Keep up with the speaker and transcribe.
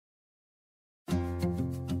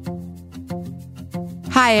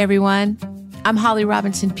Hi, everyone. I'm Holly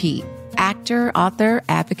Robinson Peete, actor, author,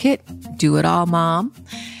 advocate, do-it-all mom,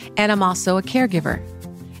 and I'm also a caregiver.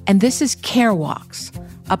 And this is Care Walks,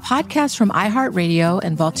 a podcast from iHeartRadio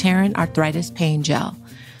and Voltaren Arthritis Pain Gel.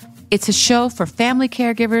 It's a show for family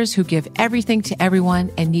caregivers who give everything to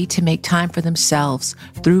everyone and need to make time for themselves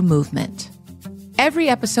through movement. Every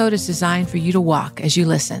episode is designed for you to walk as you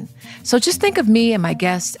listen. So just think of me and my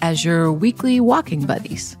guests as your weekly walking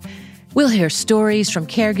buddies. We'll hear stories from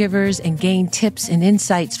caregivers and gain tips and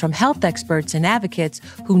insights from health experts and advocates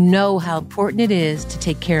who know how important it is to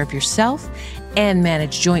take care of yourself and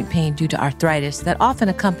manage joint pain due to arthritis that often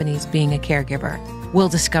accompanies being a caregiver. We'll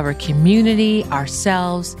discover community,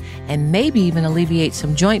 ourselves, and maybe even alleviate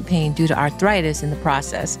some joint pain due to arthritis in the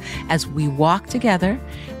process as we walk together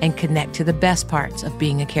and connect to the best parts of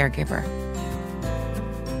being a caregiver.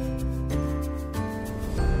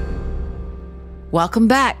 Welcome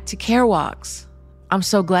back to Care Walks. I'm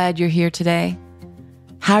so glad you're here today.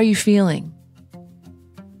 How are you feeling?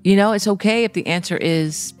 You know, it's okay if the answer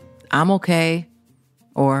is, I'm okay,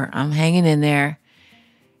 or I'm hanging in there,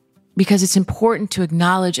 because it's important to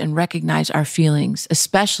acknowledge and recognize our feelings,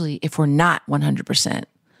 especially if we're not 100%.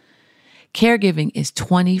 Caregiving is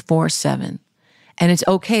 24/7, and it's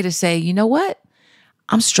okay to say, you know what?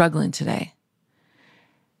 I'm struggling today.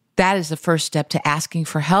 That is the first step to asking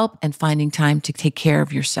for help and finding time to take care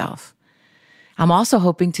of yourself. I'm also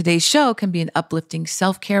hoping today's show can be an uplifting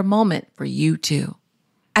self-care moment for you too.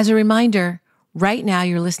 As a reminder, right now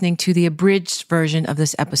you're listening to the abridged version of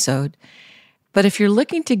this episode. But if you're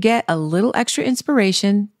looking to get a little extra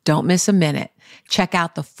inspiration, don't miss a minute. Check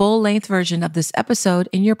out the full-length version of this episode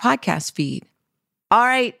in your podcast feed. All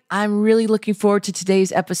right, I'm really looking forward to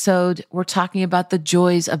today's episode. We're talking about the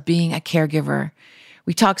joys of being a caregiver.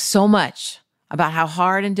 We talk so much about how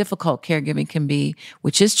hard and difficult caregiving can be,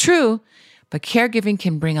 which is true, but caregiving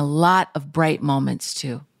can bring a lot of bright moments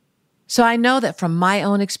too. So I know that from my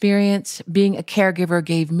own experience, being a caregiver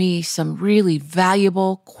gave me some really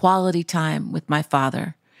valuable quality time with my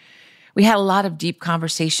father. We had a lot of deep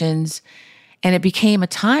conversations, and it became a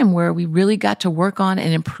time where we really got to work on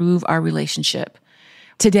and improve our relationship.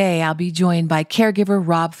 Today, I'll be joined by caregiver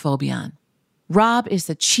Rob Fobian. Rob is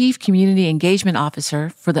the Chief Community Engagement Officer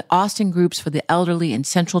for the Austin Groups for the Elderly in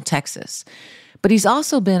Central Texas. But he's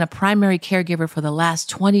also been a primary caregiver for the last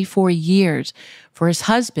 24 years for his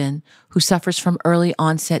husband, who suffers from early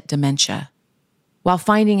onset dementia. While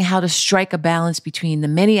finding how to strike a balance between the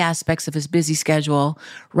many aspects of his busy schedule,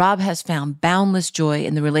 Rob has found boundless joy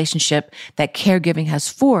in the relationship that caregiving has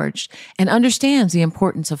forged and understands the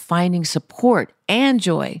importance of finding support and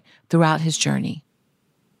joy throughout his journey.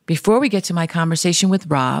 Before we get to my conversation with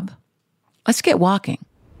Rob, let's get walking.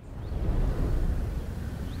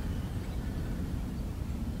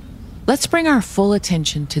 Let's bring our full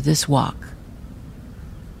attention to this walk.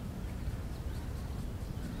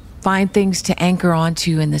 Find things to anchor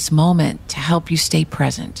onto in this moment to help you stay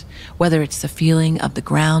present, whether it's the feeling of the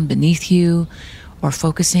ground beneath you or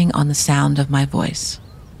focusing on the sound of my voice.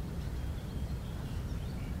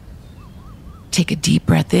 Take a deep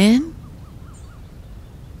breath in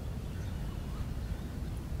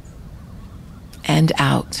and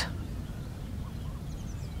out.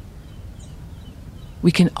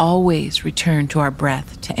 We can always return to our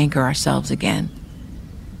breath to anchor ourselves again.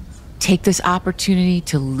 Take this opportunity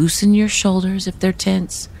to loosen your shoulders if they're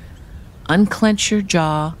tense, unclench your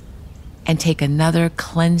jaw, and take another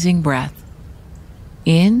cleansing breath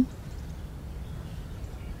in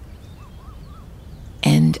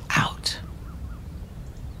and out.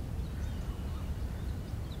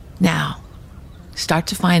 Now, start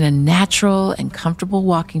to find a natural and comfortable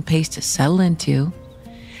walking pace to settle into,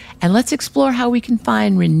 and let's explore how we can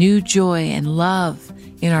find renewed joy and love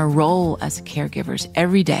in our role as caregivers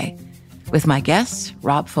every day with my guest,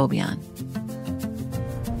 Rob Fobian.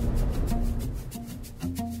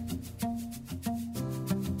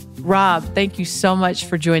 Rob, thank you so much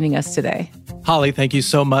for joining us today. Holly, thank you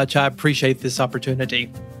so much. I appreciate this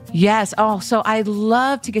opportunity. Yes. Oh, so I'd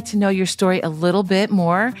love to get to know your story a little bit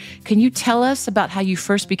more. Can you tell us about how you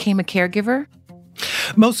first became a caregiver?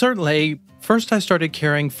 Most certainly. First, I started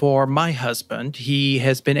caring for my husband. He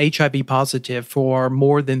has been HIV positive for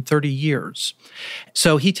more than 30 years.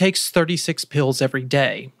 So he takes 36 pills every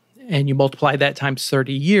day. and you multiply that times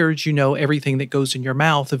 30 years, you know everything that goes in your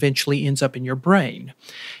mouth eventually ends up in your brain.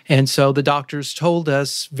 And so the doctors told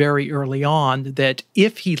us very early on that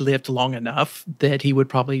if he lived long enough, that he would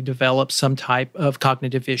probably develop some type of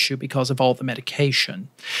cognitive issue because of all the medication.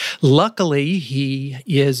 Luckily, he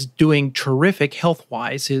is doing terrific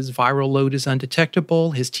health-wise. His viral load is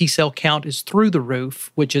undetectable. His T-cell count is through the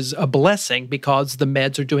roof, which is a blessing because the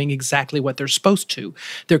meds are doing exactly what they're supposed to.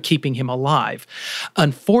 They're keeping him alive.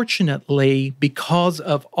 Unfortunately, because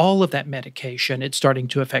of all of that medication, it's starting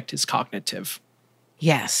to affect his cognitive.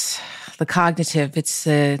 Yes, the cognitive, it's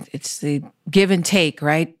the give and take,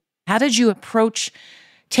 right? How did you approach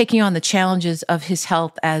taking on the challenges of his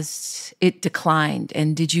health as it declined?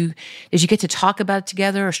 And did you get to talk about it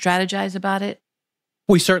together or strategize about it?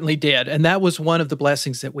 We certainly did. And that was one of the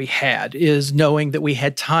blessings that we had, is knowing that we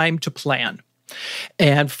had time to plan.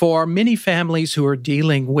 And for many families who are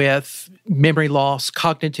dealing with memory loss,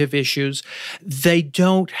 cognitive issues, they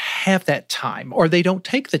don't have that time, or they don't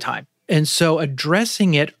take the time. And so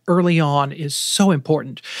addressing it early on is so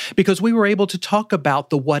important, because we were able to talk about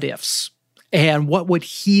the what ifs and what would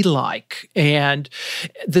he like. And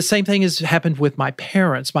the same thing has happened with my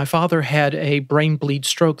parents. My father had a brain bleed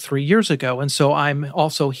stroke 3 years ago, and so I'm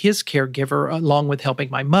also his caregiver along with helping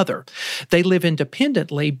my mother. They live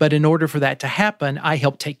independently, but in order for that to happen, I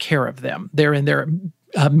help take care of them. They're in their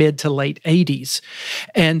mid to late 80s.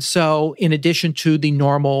 And so in addition to the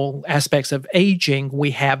normal aspects of aging,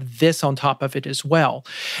 we have this on top of it as well.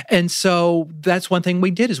 And so that's one thing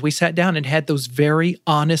we did, is we sat down and had those very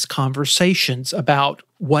honest conversations about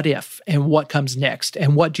what if and what comes next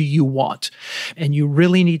and what do you want. And you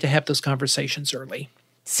really need to have those conversations early.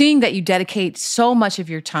 Seeing that you dedicate so much of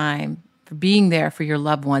your time for being there for your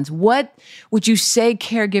loved ones, what would you say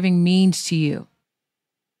caregiving means to you?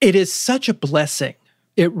 It is such a blessing.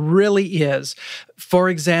 It really is. For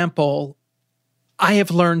example, I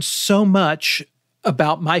have learned so much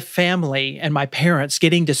about my family and my parents,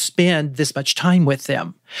 getting to spend this much time with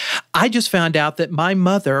them. I just found out that my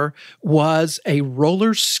mother was a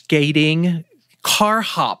roller skating car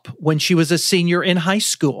hop when she was a senior in high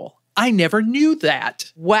school. I never knew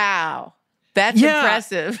that. Wow. That's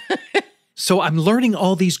impressive. So I'm learning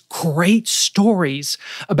all these great stories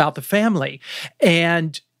about the family.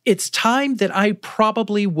 And it's time that I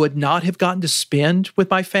probably would not have gotten to spend with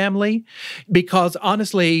my family, because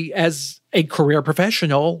honestly, as a career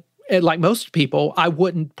professional, like most people, I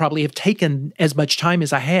wouldn't probably have taken as much time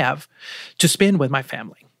as I have to spend with my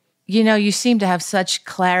family. You know, you seem to have such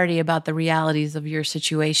clarity about the realities of your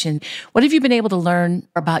situation. What have you been able to learn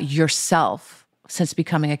about yourself since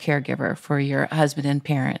becoming a caregiver for your husband and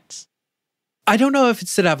parents? I don't know if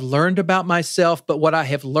it's that I've learned about myself, but what I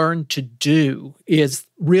have learned to do is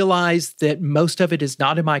realize that most of it is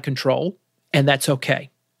not in my control, and that's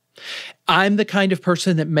okay. I'm the kind of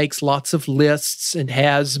person that makes lots of lists and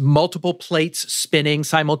has multiple plates spinning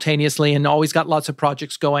simultaneously and always got lots of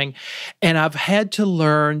projects going. And I've had to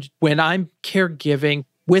learn, when I'm caregiving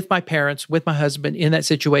with my parents, with my husband in that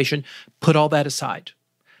situation, put all that aside.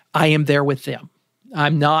 I am there with them.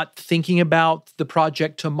 I'm not thinking about the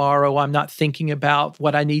project tomorrow. I'm not thinking about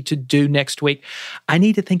what I need to do next week. I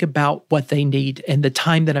need to think about what they need and the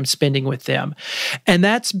time that I'm spending with them. And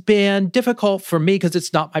that's been difficult for me because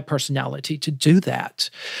it's not my personality to do that.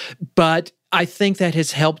 But I think that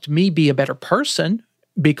has helped me be a better person,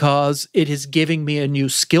 because it is giving me a new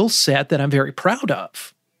skill set that I'm very proud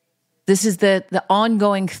of. This is the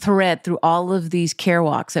ongoing thread through all of these care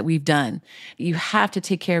walks that we've done. You have to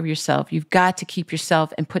take care of yourself. You've got to keep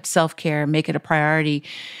yourself and put self-care and make it a priority.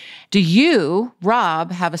 Do you,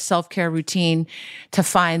 Rob, have a self-care routine to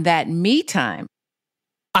find that me time?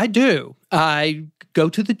 I do. I go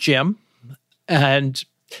to the gym, and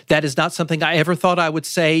that is not something I ever thought I would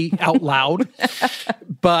say out loud,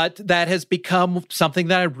 but that has become something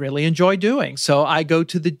that I really enjoy doing. So I go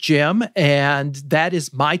to the gym, and that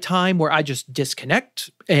is my time where I just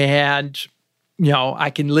disconnect, and I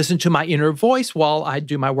can listen to my inner voice while I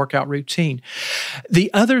do my workout routine. The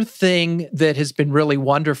other thing that has been really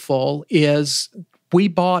wonderful is we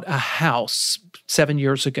bought a house 7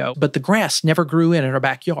 years ago, but the grass never grew in our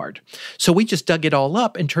backyard. So we just dug it all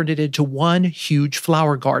up and turned it into one huge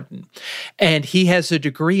flower garden. And he has a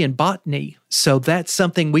degree in botany. So that's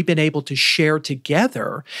something we've been able to share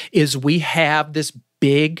together, is we have this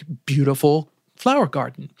big, beautiful flower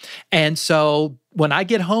garden. And so when I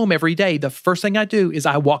get home every day, the first thing I do is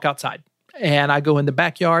I walk outside. And I go in the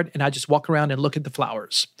backyard and I just walk around and look at the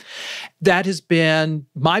flowers. That has been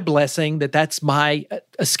my blessing, that's my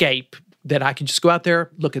escape, that I can just go out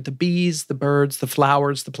there, look at the bees, the birds, the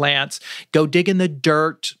flowers, the plants, go dig in the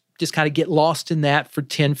dirt, just kind of get lost in that for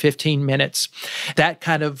 10, 15 minutes. That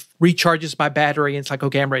kind of recharges my battery, and it's like,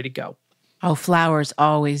 okay, I'm ready to go. Oh, flowers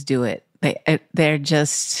always do it. They're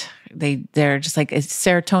just like it's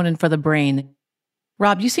serotonin for the brain.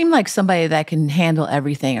 Rob, you seem like somebody that can handle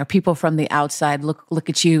everything. Or people from the outside look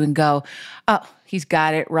at you and go, "Oh, he's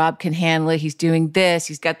got it. Rob can handle it. He's doing this.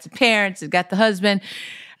 He's got the parents. He's got the husband."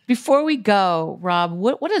 Before we go, Rob,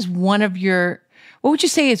 what would you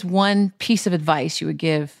say is one piece of advice you would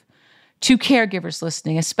give to caregivers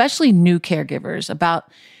listening, especially new caregivers,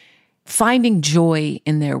 about finding joy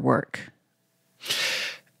in their work?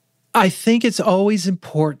 I think it's always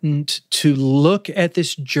important to look at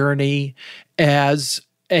this journey as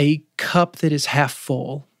a cup that is half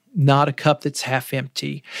full, not a cup that's half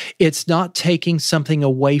empty. It's not taking something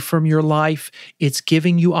away from your life. It's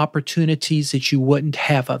giving you opportunities that you wouldn't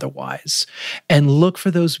have otherwise. And look for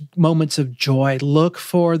those moments of joy. Look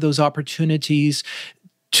for those opportunities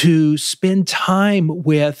to spend time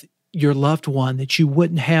with your loved one that you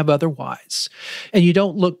wouldn't have otherwise. And you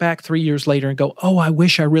don't look back 3 years later and go, oh, I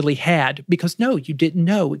wish I really had, because no, you didn't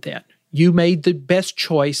know then. You made the best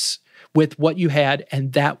choice with what you had,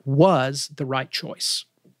 and that was the right choice.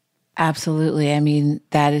 Absolutely. I mean,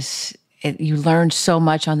 that is it. You learned so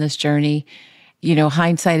much on this journey. You know,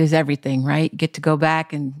 hindsight is everything, right? You get to go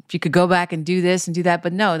back, and if you could go back and do this and do that,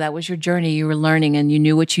 but no, that was your journey. You were learning, and you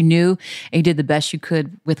knew what you knew, and you did the best you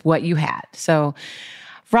could with what you had. So,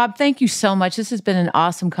 Rob, thank you so much. This has been an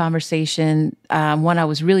awesome conversation, one I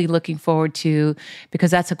was really looking forward to, because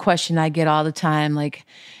that's a question I get all the time. Like,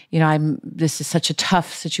 you know, this is such a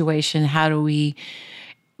tough situation. How do we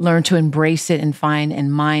learn to embrace it and find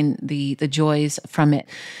and mine the joys from it?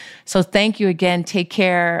 So thank you again. Take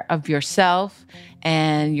care of yourself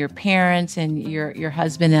and your parents and your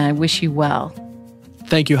husband, and I wish you well.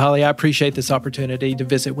 Thank you, Holly. I appreciate this opportunity to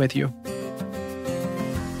visit with you.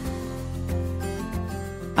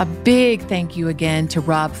 A big thank you again to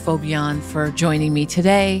Rob Faubion for joining me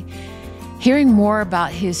today. Hearing more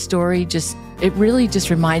about his story, it really just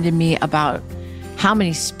reminded me about how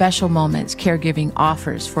many special moments caregiving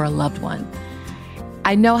offers for a loved one.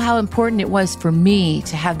 I know how important it was for me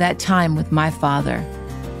to have that time with my father.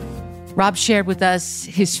 Rob shared with us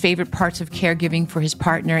his favorite parts of caregiving for his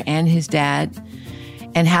partner and his dad,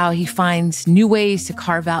 and how he finds new ways to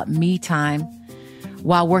carve out me time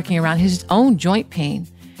while working around his own joint pain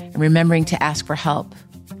and remembering to ask for help,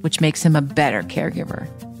 which makes him a better caregiver.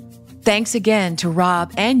 Thanks again to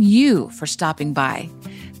Rob and you for stopping by.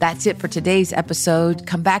 That's it for today's episode.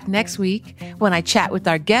 Come back next week when I chat with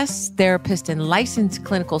our guest, therapist and licensed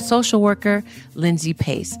clinical social worker, Lindsay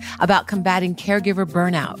Pace, about combating caregiver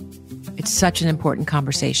burnout. It's such an important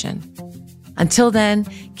conversation. Until then,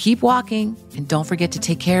 keep walking, and don't forget to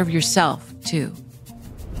take care of yourself, too.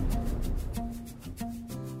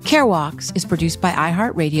 Care Walks is produced by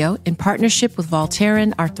iHeartRadio in partnership with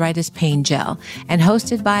Voltaren Arthritis Pain Gel and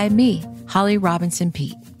hosted by me, Holly Robinson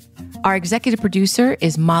Peete. Our executive producer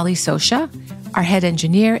is Molly Sosha. Our head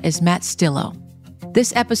engineer is Matt Stillo.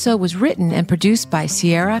 This episode was written and produced by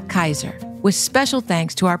Sierra Kaiser, with special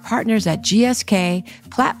thanks to our partners at GSK,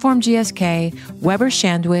 Platform GSK, Weber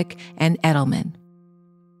Shandwick, and Edelman.